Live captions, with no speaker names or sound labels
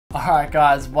Alright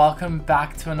guys, welcome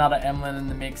back to another Emlyn in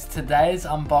the Mix. Today's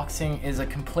unboxing is a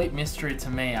complete mystery to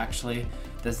me actually.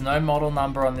 There's no model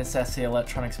number on this SE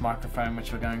Electronics microphone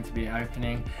which we're going to be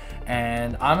opening,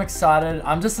 and I'm excited.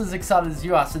 I'm just as excited as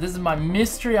you are. So this is my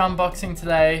mystery unboxing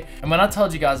today, and when I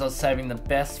told you guys I was saving the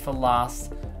best for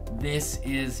last, this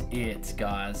is it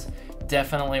guys.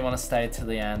 Definitely want to stay to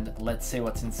the end. Let's see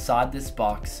what's inside this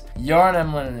box. You're an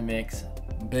Emlyn in the Mix.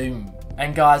 Boom.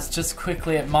 And guys, just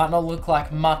quickly, it might not look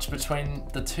like much between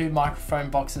the two microphone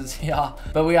boxes here,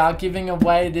 but we are giving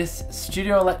away this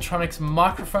Studio Electronics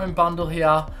microphone bundle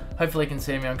here. Hopefully you can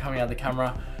see me, I'm coming out of the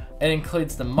camera. It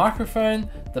includes the microphone,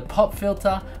 the pop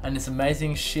filter, and this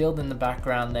amazing shield in the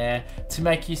background there to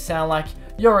make you sound like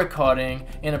you're recording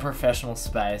in a professional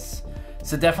space.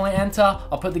 So definitely enter.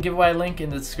 I'll put the giveaway link in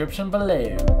the description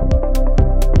below.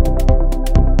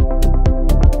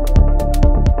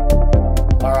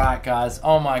 Alright guys,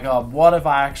 oh my god, what have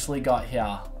I actually got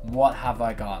here? What have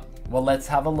I got? Well, let's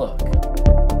have a look.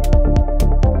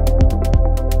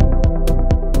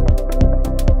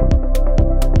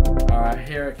 Alright,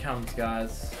 here it comes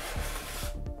guys.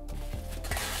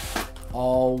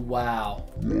 Oh wow.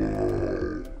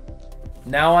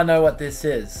 Now I know what this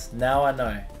is. Now I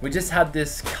know. We just had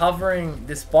this covering,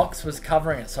 this box was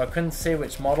covering it, so I couldn't see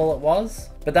which model it was.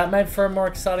 But that made for a more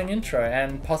exciting intro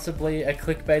and possibly a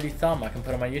clickbaity thumb I can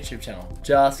put on my YouTube channel.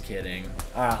 Just kidding.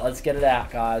 Alright, let's get it out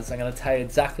guys. I'm going to tell you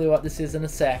exactly what this is in a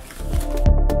sec.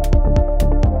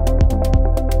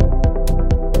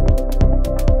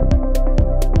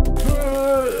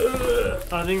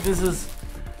 I think this is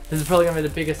probably going to be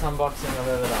the biggest unboxing I've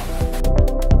ever done.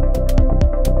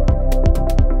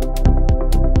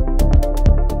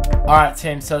 Alright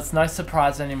team, so it's no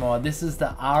surprise anymore. This is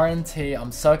the RNT.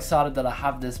 I'm so excited that I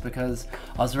have this because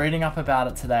I was reading up about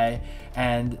it today,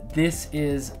 and this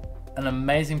is an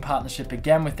amazing partnership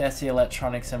again with SE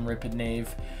Electronics and Rupert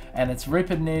Neve, and it's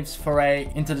Rupert Neve's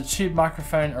foray into the tube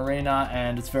microphone arena,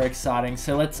 and it's very exciting.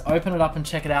 So let's open it up and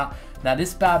check it out. Now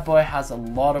this bad boy has a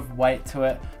lot of weight to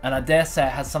it, and I dare say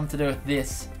it has something to do with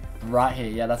this right here.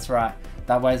 Yeah, that's right,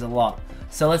 that weighs a lot.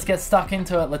 So let's get stuck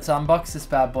into it. Let's unbox this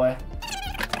bad boy.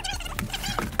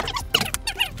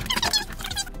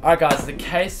 Alright guys, the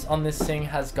case on this thing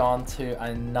has gone to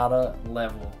another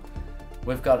level.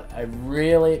 We've got a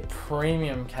really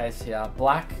premium case here,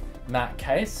 black matte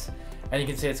case, and you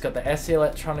can see it's got the SE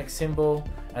Electronics symbol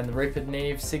and the Rupert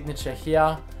Neve signature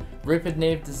here. Rupert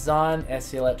Neve design,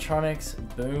 SE Electronics,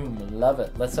 boom, love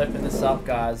it. Let's open this up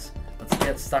guys. Let's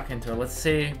get stuck into it. Let's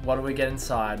see what do we get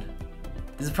inside.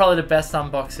 This is probably the best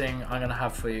unboxing I'm gonna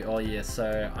have for you all year,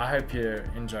 so I hope you're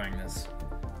enjoying this.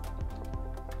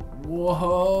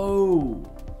 Whoa!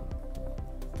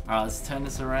 Alright, let's turn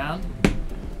this around.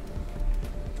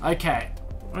 Okay,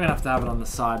 we're gonna have to have it on the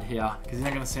side here because you're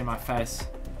not gonna see my face,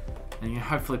 and you're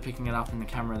hopefully picking it up in the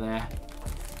camera there.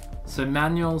 So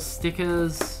manual,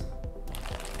 stickers,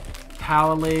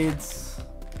 power leads,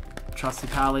 trusty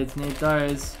power leads, need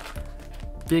those.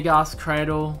 Big ass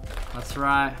cradle, that's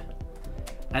right.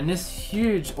 And this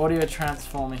huge audio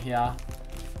transformer here.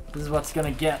 This is what's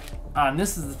gonna get. And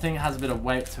this is the thing that has a bit of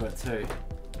weight to it too.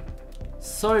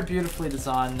 So beautifully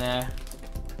designed there.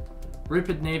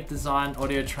 Rupert Neve design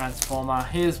audio transformer.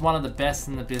 He is one of the best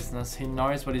in the business. He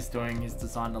knows what he's doing. He's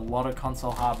designed a lot of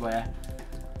console hardware.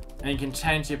 And you can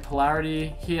change your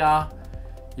polarity here.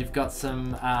 You've got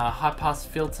some high pass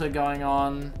filter going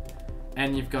on.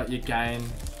 And you've got your gain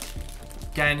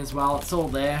as well. It's all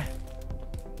there.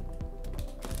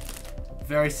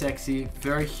 Very sexy,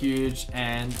 very huge,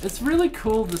 and it's really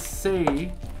cool to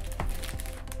see,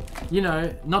 you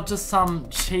know, not just some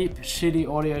cheap, shitty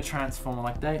audio transformer.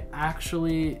 Like they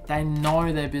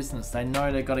know their business. They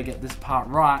know they've got to get this part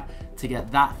right to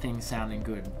get that thing sounding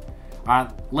good.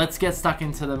 Alright, let's get stuck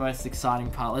into the most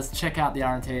exciting part. Let's check out the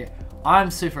RNT.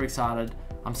 I'm super excited.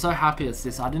 I'm so happy it's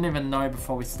this. I didn't even know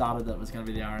before we started that it was going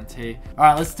to be the RNT.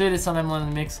 Alright, let's do this on Emlyn in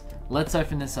the Mix. Let's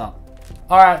open this up.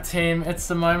 Alright team, it's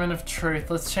the moment of truth.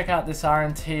 Let's check out this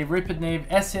RNT Rupert Neve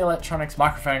SE Electronics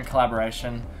microphone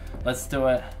collaboration. Let's do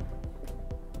it.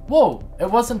 Whoa,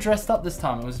 it wasn't dressed up this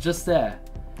time, it was just there.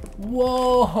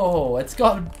 Whoa, it's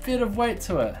got a bit of weight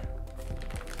to it.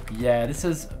 Yeah, this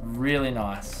is really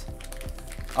nice.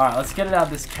 Alright, let's get it out of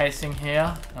this casing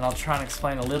here, and I'll try and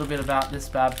explain a little bit about this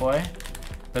bad boy.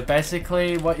 But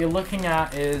basically, what you're looking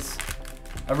at is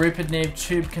a Rupert Neve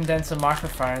tube condenser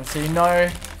microphone, so you know,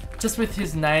 just with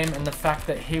his name and the fact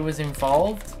that he was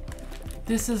involved,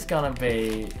 this is gonna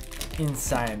be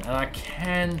insane, and I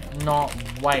cannot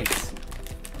wait.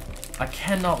 I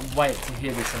cannot wait to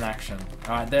hear this in action.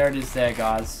 Alright, there it is there,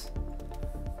 guys.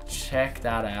 Check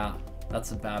that out.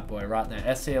 That's a bad boy right there.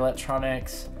 SE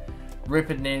Electronics.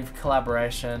 Rupert Neve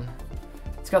collaboration.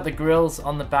 It's got the grills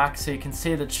on the back, so you can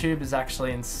see the tube is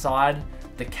actually inside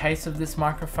the case of this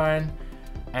microphone,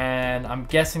 and I'm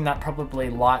guessing that probably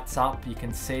lights up. You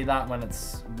can see that when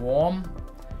it's warm.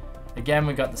 Again,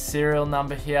 we've got the serial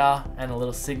number here and a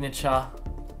little signature.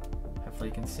 Hopefully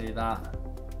you can see that.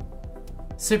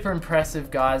 Super impressive,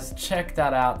 guys. Check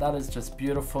that out. That is just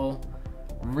beautiful.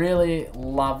 Really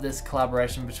love this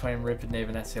collaboration between Rupert Neve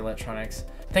and SE Electronics.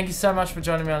 Thank you so much for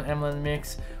joining me on Emlyn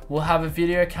Mix. We'll have a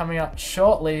video coming up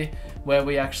shortly where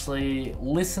we actually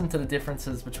listen to the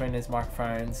differences between these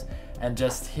microphones and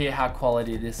just hear how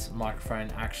quality this microphone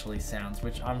actually sounds,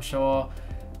 which I'm sure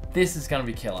this is going to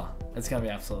be killer. It's going to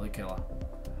be absolutely killer.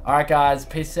 Alright guys,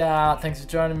 peace out. Thanks for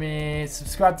joining me.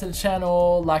 Subscribe to the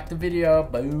channel, like the video.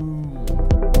 Boom.